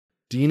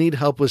Do you need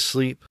help with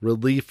sleep,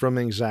 relief from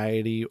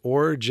anxiety,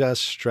 or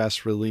just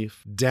stress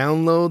relief?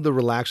 Download the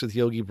Relax with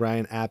Yogi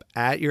Brian app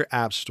at your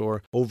app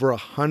store. Over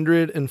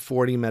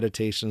 140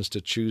 meditations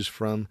to choose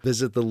from.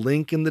 Visit the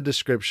link in the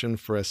description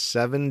for a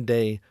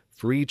 7-day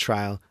free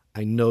trial.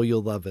 I know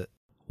you'll love it.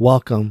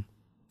 Welcome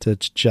to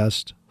It's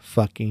Just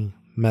Fucking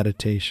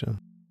Meditation.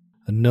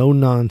 A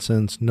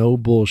no-nonsense, no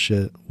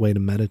bullshit way to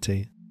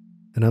meditate.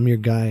 And I'm your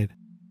guide,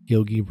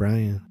 Yogi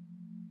Brian.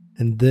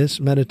 And this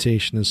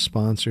meditation is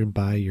sponsored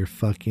by your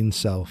fucking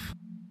self.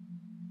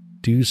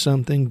 Do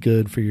something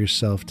good for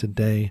yourself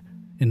today.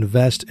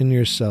 Invest in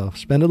yourself.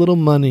 Spend a little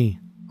money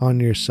on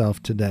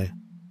yourself today.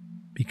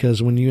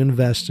 Because when you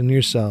invest in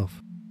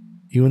yourself,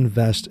 you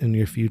invest in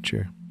your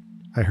future.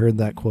 I heard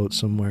that quote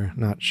somewhere,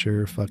 not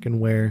sure fucking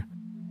where,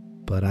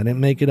 but I didn't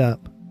make it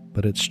up.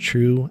 But it's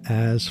true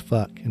as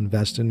fuck.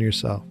 Invest in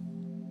yourself.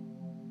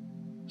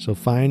 So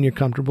find your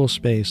comfortable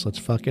space. Let's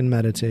fucking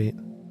meditate.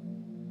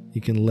 You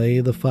can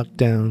lay the fuck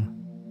down.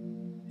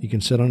 You can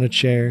sit on a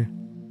chair.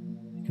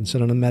 You can sit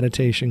on a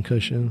meditation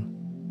cushion.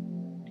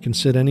 You can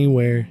sit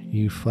anywhere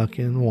you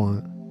fucking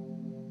want.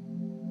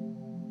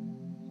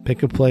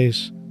 Pick a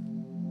place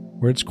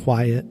where it's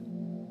quiet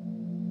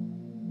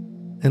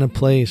and a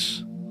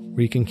place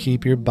where you can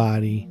keep your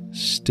body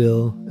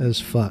still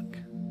as fuck.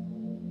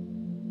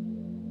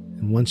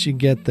 And once you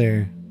get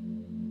there,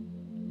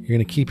 you're going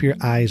to keep your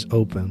eyes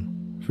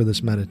open for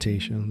this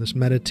meditation. This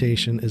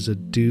meditation is a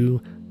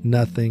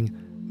do-nothing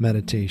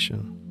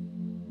meditation.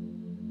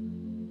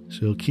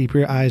 So you'll keep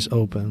your eyes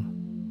open,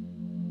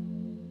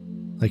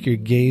 like you're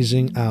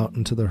gazing out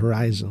into the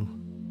horizon.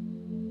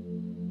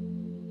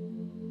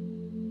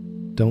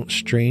 Don't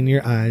strain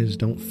your eyes.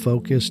 Don't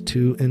focus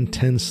too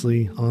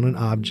intensely on an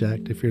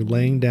object. If you're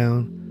laying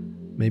down,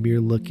 maybe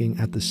you're looking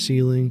at the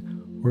ceiling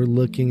or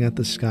looking at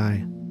the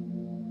sky.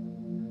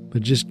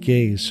 But just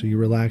gaze so you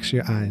relax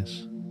your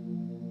eyes.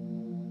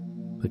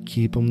 But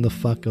keep them the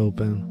fuck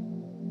open.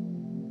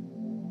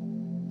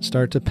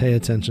 Start to pay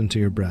attention to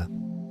your breath.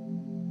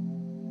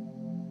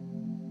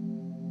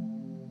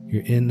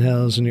 Your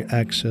inhales and your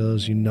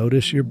exhales, you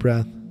notice your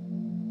breath.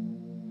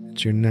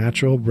 It's your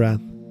natural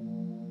breath.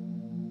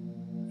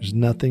 There's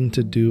nothing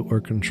to do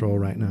or control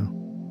right now.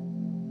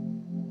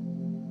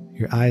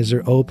 Your eyes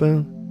are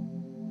open,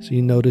 so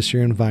you notice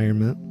your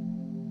environment.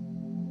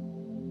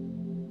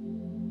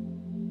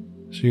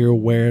 So you're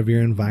aware of your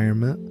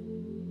environment.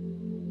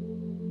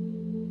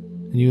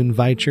 And you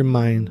invite your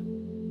mind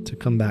to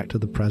come back to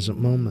the present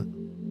moment.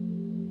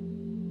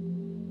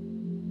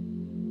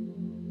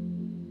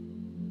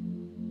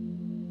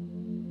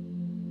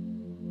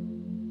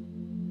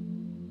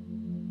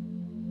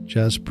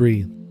 Just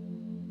breathe.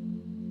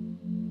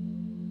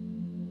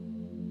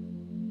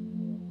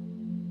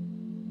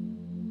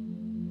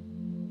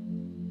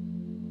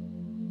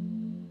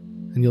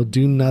 And you'll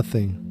do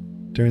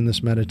nothing during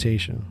this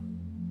meditation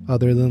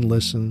other than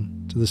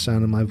listen to the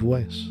sound of my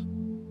voice.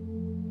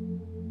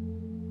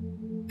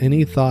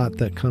 Any thought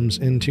that comes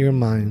into your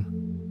mind,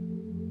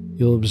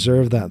 you'll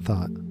observe that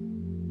thought.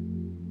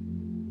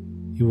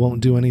 You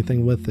won't do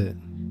anything with it.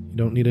 You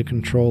don't need to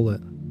control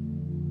it.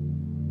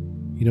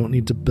 You don't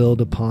need to build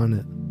upon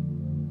it.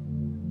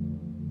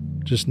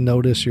 Just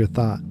notice your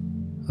thought.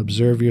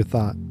 Observe your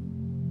thought.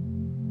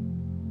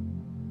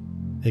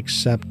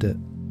 Accept it.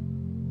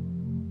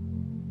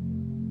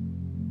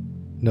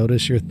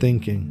 Notice your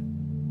thinking.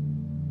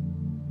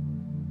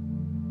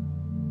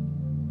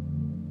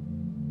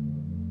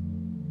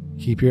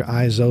 Keep your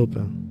eyes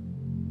open.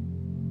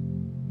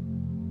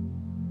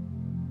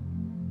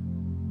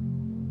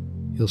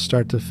 You'll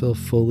start to feel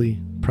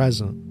fully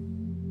present.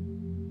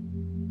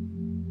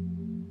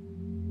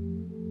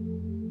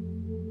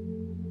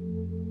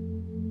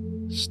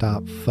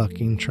 Stop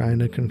fucking trying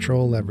to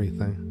control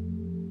everything.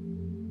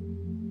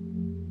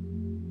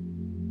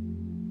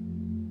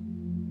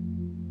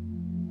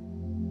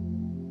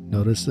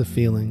 Notice the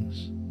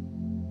feelings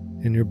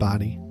in your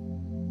body.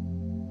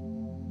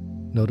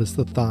 Notice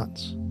the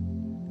thoughts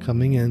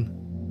coming in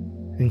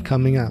and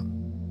coming out.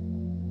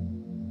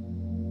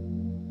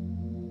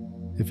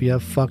 If you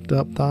have fucked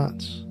up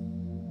thoughts,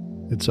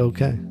 it's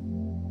okay.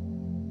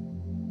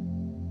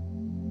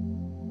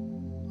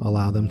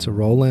 Allow them to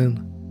roll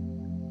in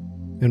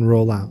and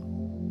roll out.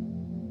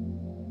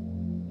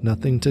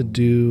 Nothing to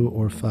do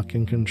or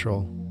fucking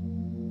control.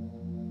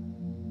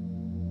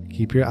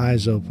 Keep your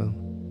eyes open.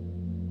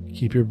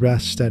 Keep your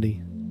breath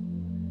steady.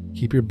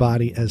 Keep your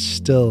body as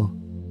still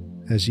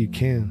as you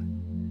can.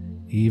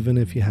 Even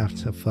if you have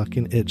to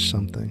fucking itch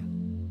something,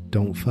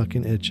 don't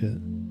fucking itch it.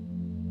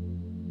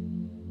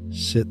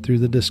 Sit through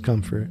the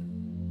discomfort.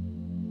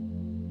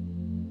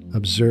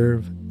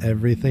 Observe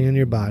everything in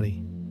your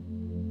body.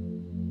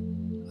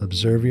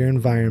 Observe your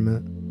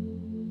environment.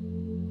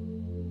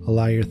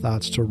 Allow your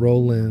thoughts to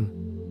roll in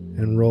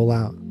and roll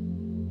out.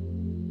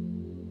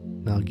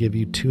 And I'll give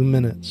you 2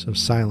 minutes of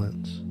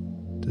silence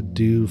to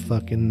do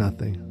fucking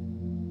nothing.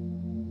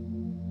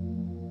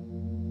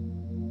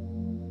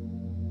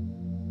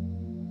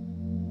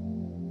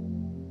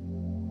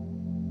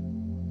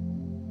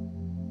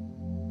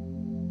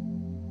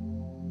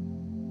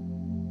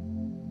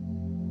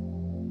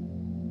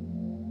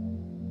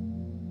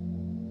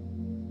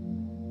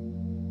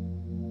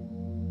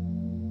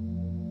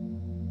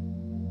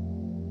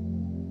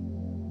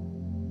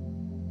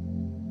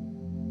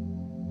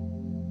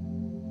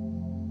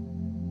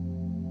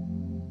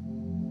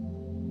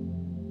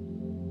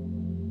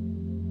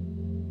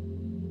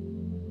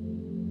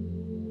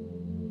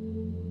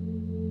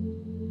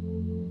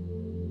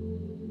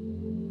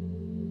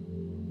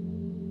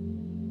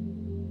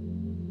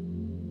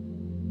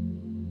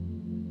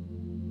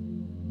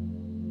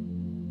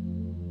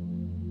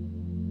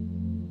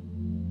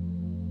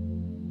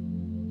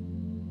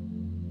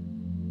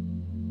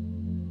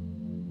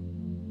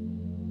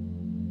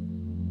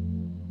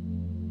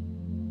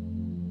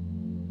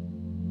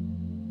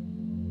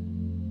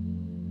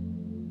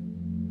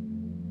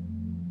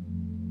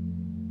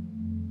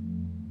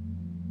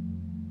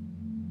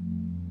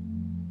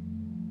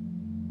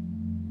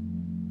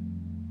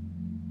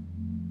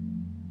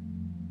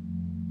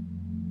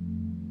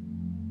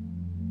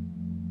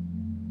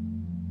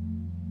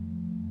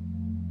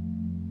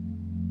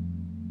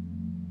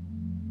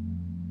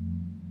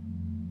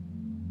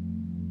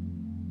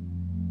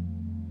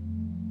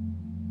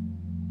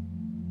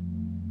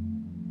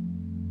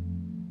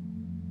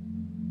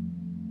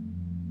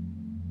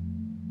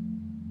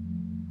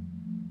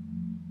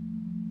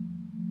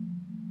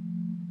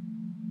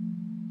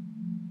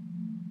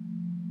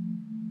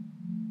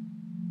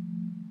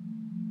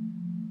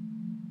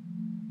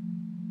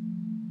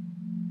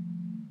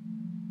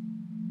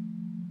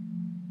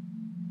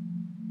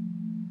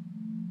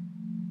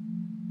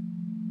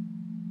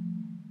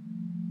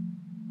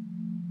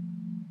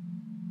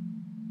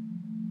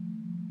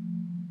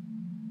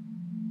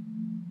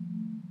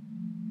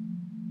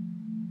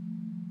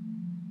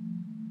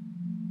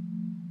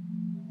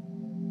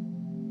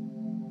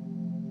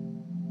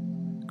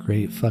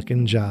 Great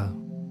fucking job.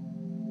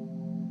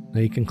 Now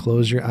you can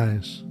close your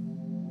eyes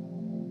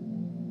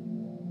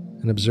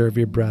and observe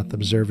your breath,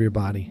 observe your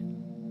body.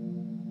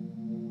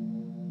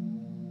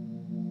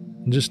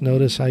 And just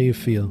notice how you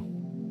feel.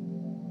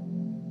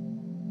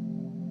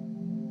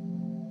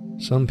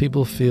 Some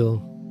people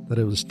feel that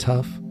it was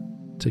tough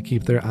to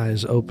keep their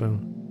eyes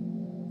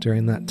open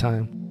during that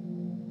time.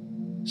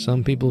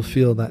 Some people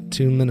feel that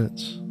 2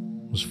 minutes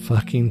was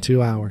fucking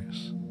 2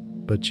 hours,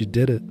 but you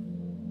did it.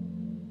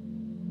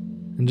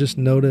 And just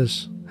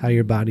notice how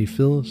your body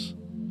feels.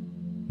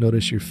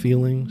 Notice your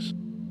feelings.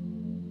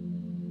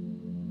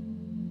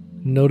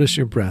 Notice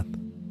your breath.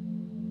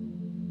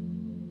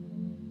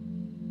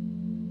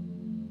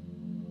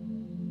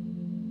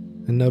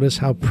 And notice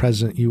how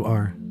present you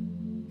are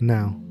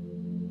now.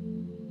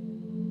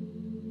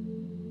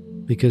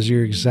 Because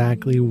you're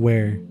exactly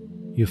where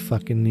you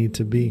fucking need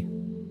to be.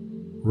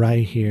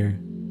 Right here,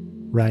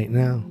 right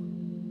now.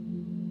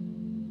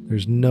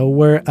 There's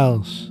nowhere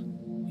else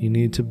you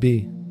need to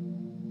be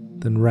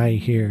than right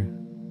here,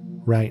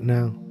 right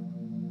now.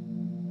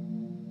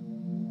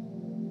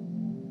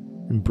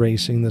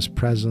 Embracing this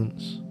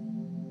presence.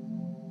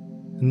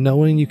 And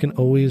knowing you can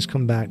always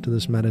come back to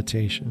this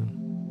meditation.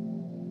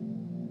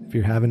 If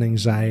you're having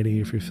anxiety,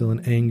 if you're feeling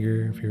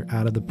anger, if you're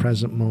out of the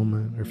present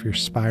moment, or if you're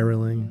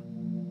spiraling,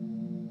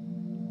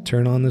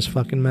 turn on this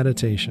fucking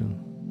meditation.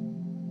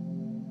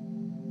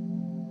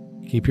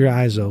 Keep your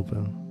eyes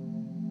open.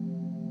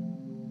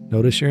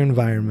 Notice your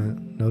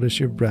environment, notice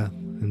your breath,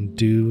 and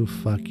do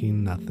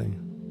fucking nothing.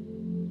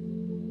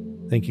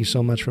 Thank you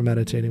so much for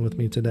meditating with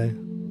me today.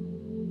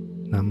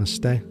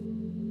 Namaste.